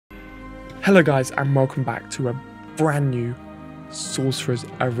Hello guys, and welcome back to a brand new Sorcerer's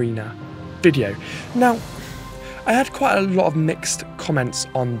Arena video. Now, I had quite a lot of mixed comments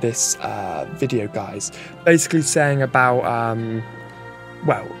on this video, guys. Basically saying about,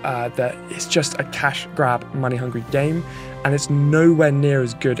 that it's just a cash grab, money hungry game, and it's nowhere near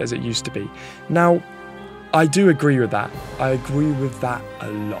as good as it used to be. Now, I do agree with that. I agree with that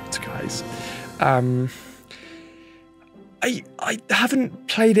a lot, guys. I haven't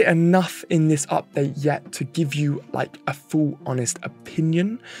played it enough in this update yet to give you like a full honest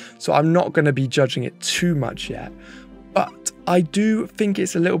opinion, so I'm not going to be judging it too much yet, but I do think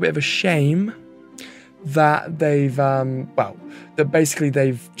it's a little bit of a shame that they've basically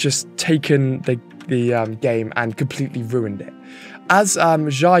they've just taken the game and completely ruined it. As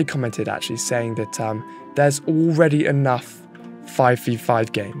Jai commented, actually saying that there's already enough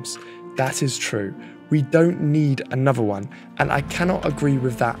 5v5 games. That is true. We don't need another one, and I cannot agree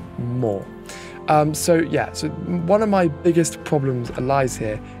with that more. So one of my biggest problems lies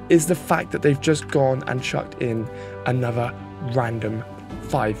here is the fact that they've just gone and chucked in another random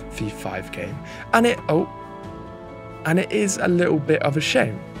 5v5 game, and it is a little bit of a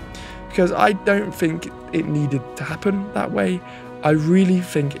shame, because I don't think it needed to happen that way. I really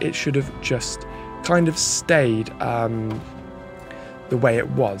think it should have just kind of stayed the way it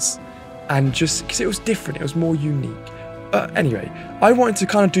was. And just because it was different, it was more unique. But anyway, I wanted to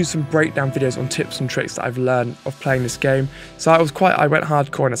kind of do some breakdown videos on tips and tricks that I've learned of playing this game. So I went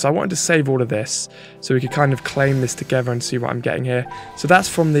hardcore on it. So I wanted to save all of this so we could kind of claim this together and see what I'm getting here. So that's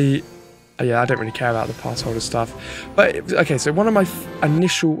from the, I don't really care about the pass holder stuff. But okay, so one of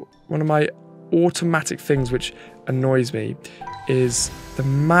my automatic things which annoys me is the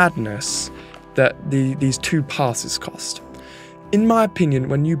madness that these two passes cost. In my opinion,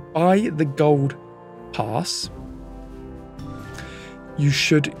 when you buy the gold pass, you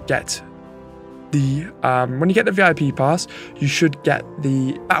should get the, when you get the VIP pass, you should get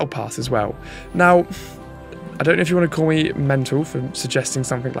the battle pass as well. Now, I don't know if you want to call me mental for suggesting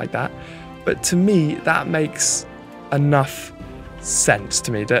something like that, but to me, that makes enough sense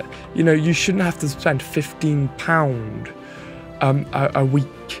to me that, you know, you shouldn't have to spend £15 a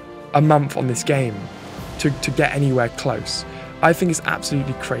week, a month on this game to get anywhere close. I think it's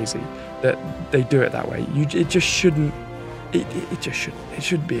absolutely crazy that they do it that way. It just shouldn't. It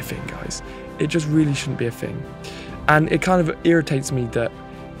shouldn't be a thing, guys. It just really shouldn't be a thing. And it kind of irritates me that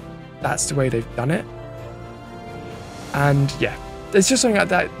that's the way they've done it. And yeah, it's just something like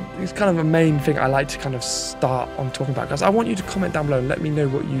that. It's kind of a main thing I like to kind of start on talking about, guys. I want you to comment down below and let me know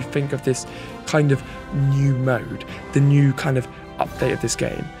what you think of this kind of new mode, the new kind of update of this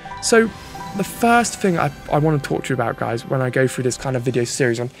game. So, the first thing I want to talk to you about, guys, when I go through this kind of video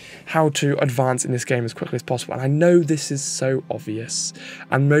series on how to advance in this game as quickly as possible, and I know this is so obvious,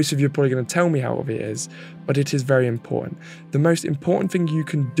 and most of you are probably going to tell me how obvious it is, but it is very important. The most important thing you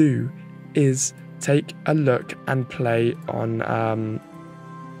can do is take a look and play on,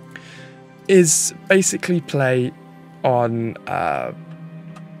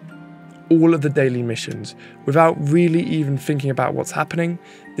 all of the daily missions without really even thinking about what's happening.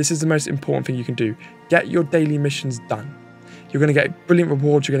 This is the most important thing you can do. Get your daily missions done. You're going to get brilliant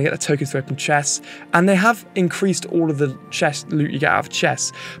rewards, you're going to get the tokens to open chests, and they have increased all of the chest loot you get out of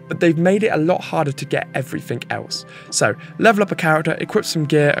chests, but they've made it a lot harder to get everything else. So, level up a character, equip some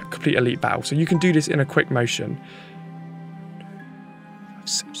gear, complete elite battle. So you can do this in a quick motion.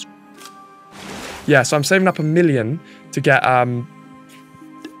 Yeah, so I'm saving up 1 million to get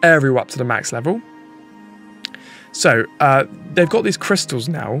Ariel up to the max level. So they've got these crystals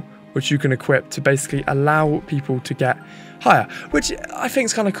now which you can equip to basically allow people to get higher, which I think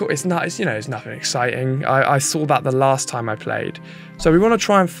is kind of cool. It's nothing exciting. I saw that the last time I played. So we want to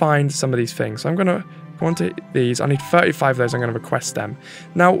try and find some of these things. So I'm going to go on to these. I need 35 of those. I'm going to request them.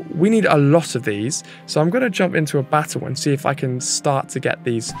 Now we need a lot of these, so I'm going to jump into a battle and see if I can start to get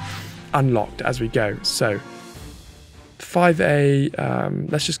these unlocked as we go. So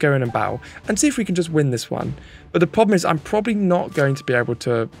 5A, let's just go in and battle and see if we can just win this one. But the problem is I'm probably not going to be able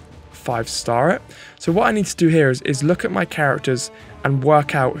to 5-star it. So what I need to do here is look at my characters and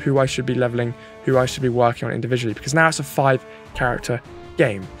work out who I should be leveling, who I should be working on individually, because now it's a 5-character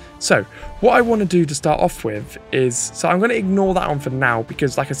game. So what I want to do to start off with is, so I'm going to ignore that one for now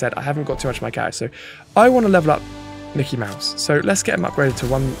because, like I said, I haven't got too much of my character. So I want to level up Mickey Mouse. So let's get him upgraded to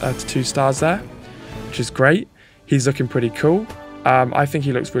 1 to 2 stars there, which is great. He's looking pretty cool. I think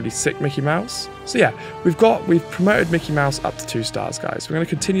he looks really sick, Mickey Mouse. So yeah, we've promoted Mickey Mouse up to 2 stars, guys. We're going to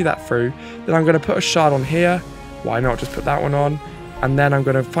continue that through. Then I'm going to put a shard on here. Why not just put that one on? And then I'm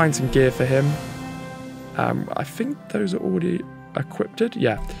going to find some gear for him. I think those are already equipped.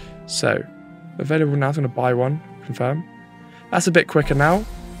 Yeah. So, available now. I'm going to buy one. Confirm. That's a bit quicker now.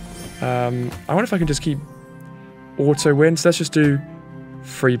 I wonder if I can just keep auto wins. Let's just do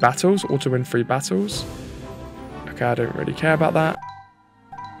free battles. Auto win free battles. Okay, I don't really care about that.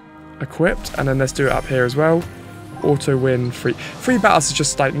 Equipped. And then let's do it up here as well. Auto win free. Free battles is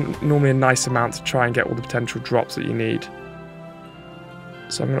just like normally a nice amount to try and get all the potential drops that you need.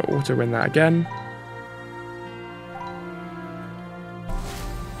 So I'm going to auto win that again.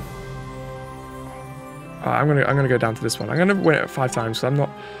 I'm gonna go down to this one. I'm gonna win it 5 times, so I'm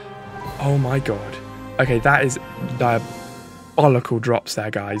not. Oh my god. Okay, that is diabolical drops there,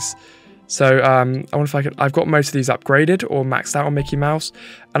 guys. So I wonder if I could. I've got most of these upgraded or maxed out on Mickey Mouse,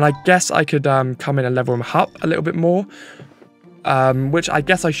 and I guess I could come in and level them up a little bit more, which I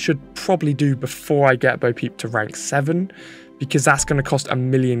guess I should probably do before I get Bo Peep to rank 7, because that's going to cost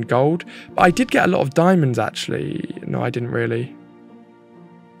 1 million gold. But I did get a lot of diamonds actually. No, I didn't really.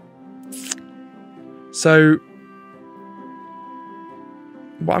 So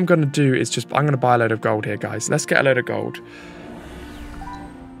what I'm going to do is I'm going to buy a load of gold here, guys. Let's get a load of gold.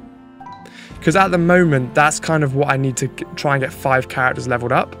 Because at the moment, that's kind of what I need to try and get 5 characters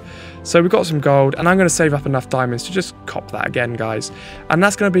leveled up. So we've got some gold, and I'm going to save up enough diamonds to just cop that again, guys. And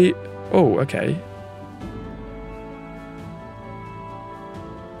that's going to be... Oh, okay.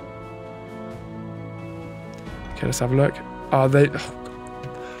 Okay, let's have a look. Are they... Oh,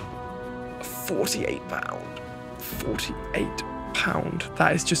 £48. £48.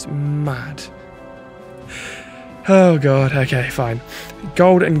 That is just mad. Oh god, okay, fine.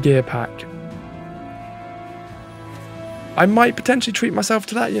 Gold and gear pack. I might potentially treat myself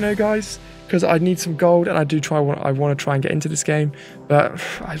to that, you know, guys, because I need some gold, and I want to try and get into this game, but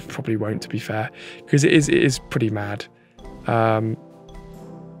I probably won't, to be fair, because it is pretty mad.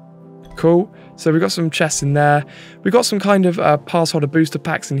 Cool. So we've got some chests in there. We've got some kind of pass holder booster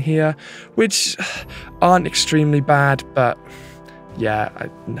packs in here, which aren't extremely bad, but yeah,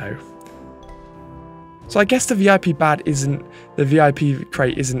 no. So I guess the VIP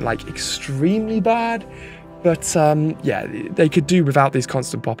crate isn't like extremely bad, but yeah, they could do without these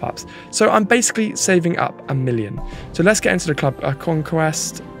constant pop-ups. So I'm basically saving up 1 million. So let's get into the club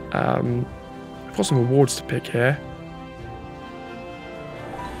conquest. I've got some rewards to pick here.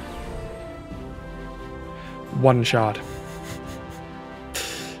 1 shard.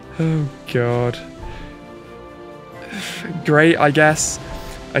 Oh god. Great, I guess.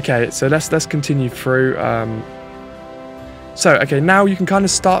 Okay, so let's continue through. So okay, now you can kind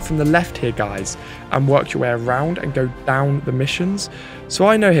of start from the left here, guys, and work your way around and go down the missions. So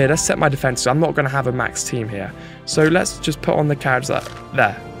I know here, let's set my defense. So I'm not going to have a max team here. So let's just put on the characters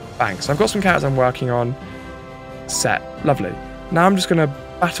there. Bang. So I've got some characters I'm working on. Set. Lovely. Now I'm just going to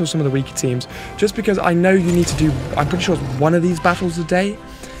battle some of the weaker teams, just because I know you need to do, I'm pretty sure it's 1 of these battles a day,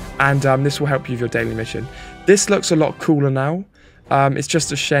 and this will help you with your daily mission. This looks a lot cooler now. It's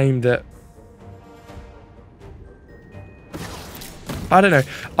just a shame that, I don't know,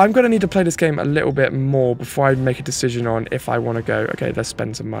 I'm going to need to play this game a little bit more before I make a decision on if I want to go, okay, let's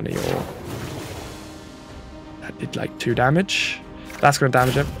spend some money, or that did like 2 damage. That's going to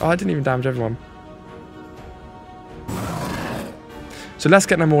damage it. Oh, I didn't even damage everyone. So let's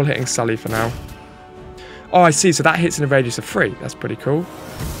get them all hitting Sully for now. Oh, I see. So that hits in a radius of 3. That's pretty cool.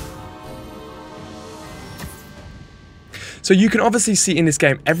 So you can obviously see in this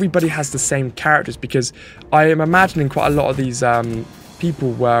game, everybody has the same characters, because I am imagining quite a lot of these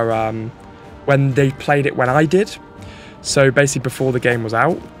people were, when they played it when I did. So basically before the game was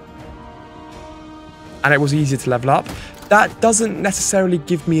out. And it was easier to level up. That doesn't necessarily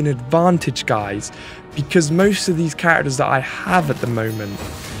give me an advantage, guys, because most of these characters that I have at the moment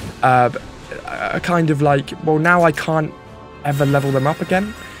are kind of like, well, now I can't ever level them up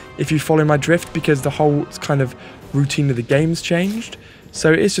again, if you follow my drift, because the whole kind of routine of the game's changed.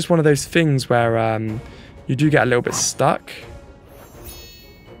 So it's just one of those things where you do get a little bit stuck.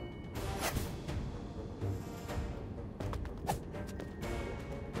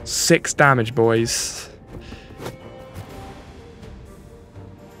 Six damage, boys.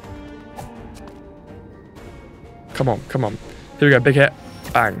 Come on, come on. Here we go, big hit.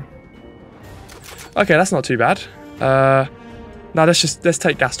 Bang. Okay, that's not too bad. Now let's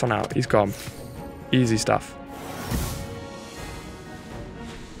take Gaston out. He's gone. Easy stuff.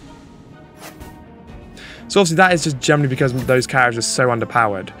 So obviously that is just generally because those characters are so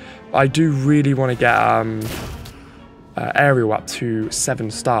underpowered. I do really want to get aerial up to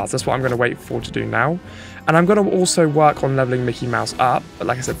 7 stars. That's what I'm going to wait for to do now. And I'm going to also work on leveling Mickey Mouse up, but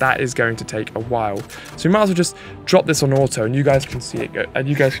like I said, that is going to take a while. So we might as well just drop this on auto, and you guys can see it go, and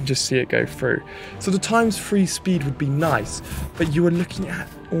you guys can just see it go through. So the ×3 speed would be nice, but you are looking at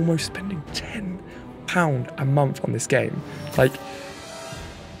almost spending £10 a month on this game. Like,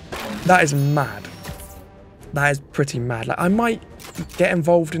 that is mad. That is pretty mad. Like, I might get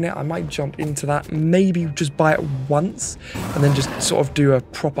involved in it. I might jump into that. Maybe just buy it once and then just sort of do a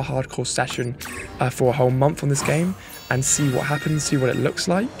proper hardcore session for a whole month on this game and see what happens, see what it looks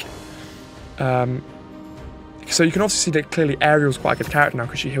like. So you can also see that clearly Ariel's quite a good character now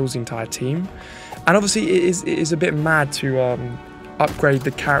because she heals the entire team. And obviously it is a bit mad to upgrade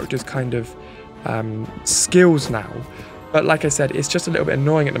the character's kind of skills now. But like I said, it's just a little bit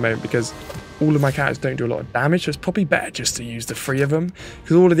annoying at the moment because all of my characters don't do a lot of damage, so it's probably better just to use the 3 of them,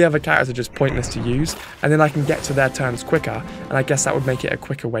 because all of the other characters are just pointless to use, and then I can get to their turns quicker, and I guess that would make it a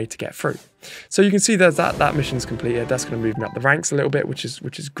quicker way to get through. So you can see there's that mission's completed. That's going to move me up the ranks a little bit, which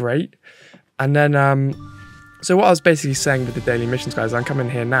is great. And then, so what I was basically saying with the daily missions, guys, I'm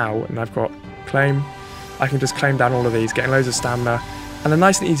coming here now, and I've got claim. I can just claim down all of these, getting loads of stamina, and they're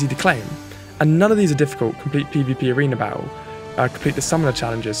nice and easy to claim. And none of these are difficult. Complete PvP arena battle, complete the summoner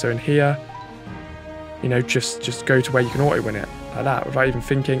challenges. So in here, you know, just go to where you can auto win it like that without even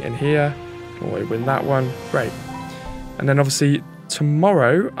thinking. In here, auto win that one, great. And then obviously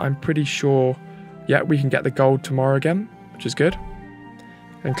tomorrow, I'm pretty sure, yeah, we can get the gold tomorrow again, which is good.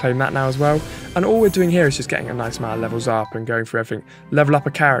 And claim that now as well. And all we're doing here is just getting a nice amount of levels up and going through everything. Level up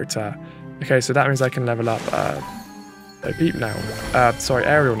a character. Okay, so that means I can level up Beep now. Sorry,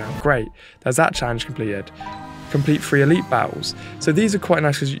 Ariel now. Great. There's that challenge completed. Complete 3 elite battles. So these are quite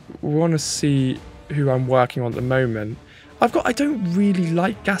nice because we want to see who I'm working on at the moment. I don't really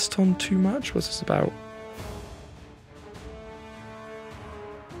like Gaston too much. What's this about?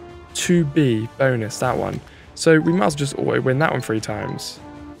 2B bonus, that one. So we might as well just auto win that one 3 times.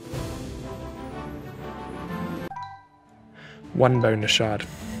 1 bonus shard.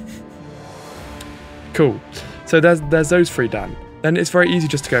 Cool. So there's those 3 done. Then it's very easy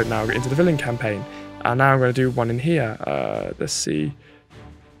just to go now into the villain campaign. And now I'm going to do one in here. Let's see.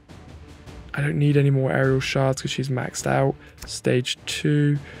 I don't need any more aerial shards because she's maxed out. Stage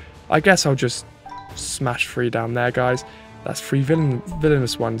 2. I guess I'll just smash 3 down there, guys. That's 3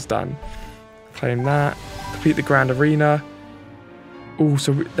 villainous ones done. Claim that. Complete the grand arena. Oh,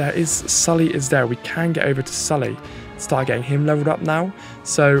 so there is Sully is there. We can get over to Sully. Start getting him leveled up now.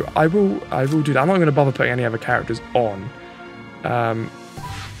 So I will do that. I'm not going to bother putting any other characters on. Oh,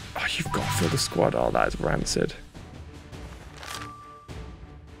 you've got to fill the squad. Oh, that is rancid.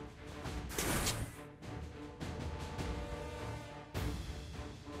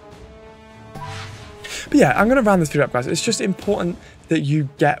 But yeah, I'm going to round this video up, guys. It's just important that you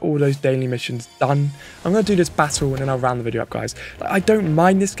get all those daily missions done. I'm going to do this battle and then I'll round the video up, guys. Like, I don't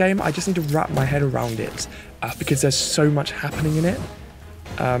mind this game. I just need to wrap my head around it because there's so much happening in it.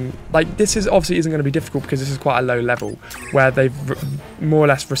 Like, this is obviously isn't going to be difficult because this is quite a low level where they've more or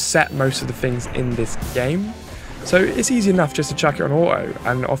less reset most of the things in this game. So it's easy enough just to chuck it on auto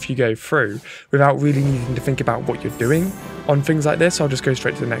and off you go through without really needing to think about what you're doing on things like this. I'll just go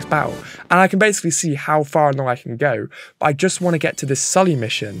straight to the next battle. And I can basically see how far along I can go. But I just want to get to this Sully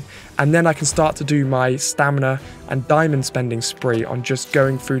mission and then I can start to do my stamina and diamond spending spree on just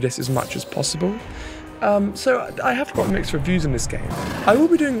going through this as much as possible. So I have got mixed reviews in this game. I will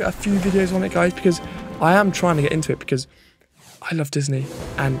be doing a few videos on it, guys, because I am trying to get into it because I love Disney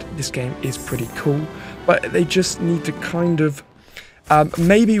and this game is pretty cool, but they just need to kind of,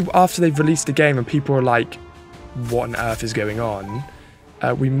 maybe after they've released the game and people are like, what on earth is going on,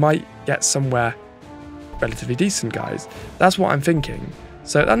 we might get somewhere relatively decent, guys. That's what I'm thinking.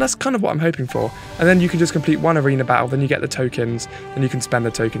 So, and that's kind of what I'm hoping for. And then you can just complete 1 arena battle, then you get the tokens, then you can spend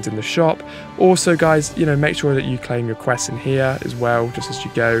the tokens in the shop. Also, guys, you know, make sure that you claim your quests in here as well, just as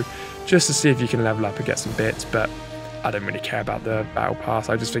you go, just to see if you can level up and get some bits, but I don't really care about the battle pass.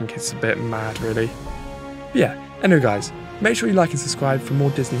 I just think it's a bit mad, really. But yeah, anyway, guys, make sure you like and subscribe for more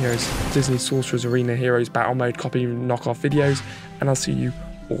Disney Heroes, Disney Sorcerers Arena Heroes Battle Mode copy knockoff videos, and I'll see you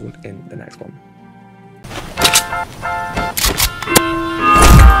all in the next one.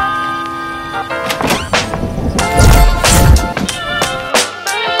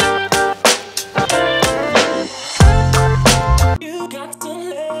 You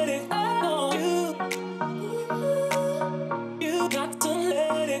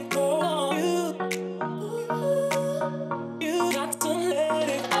got to let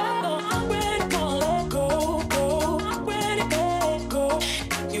it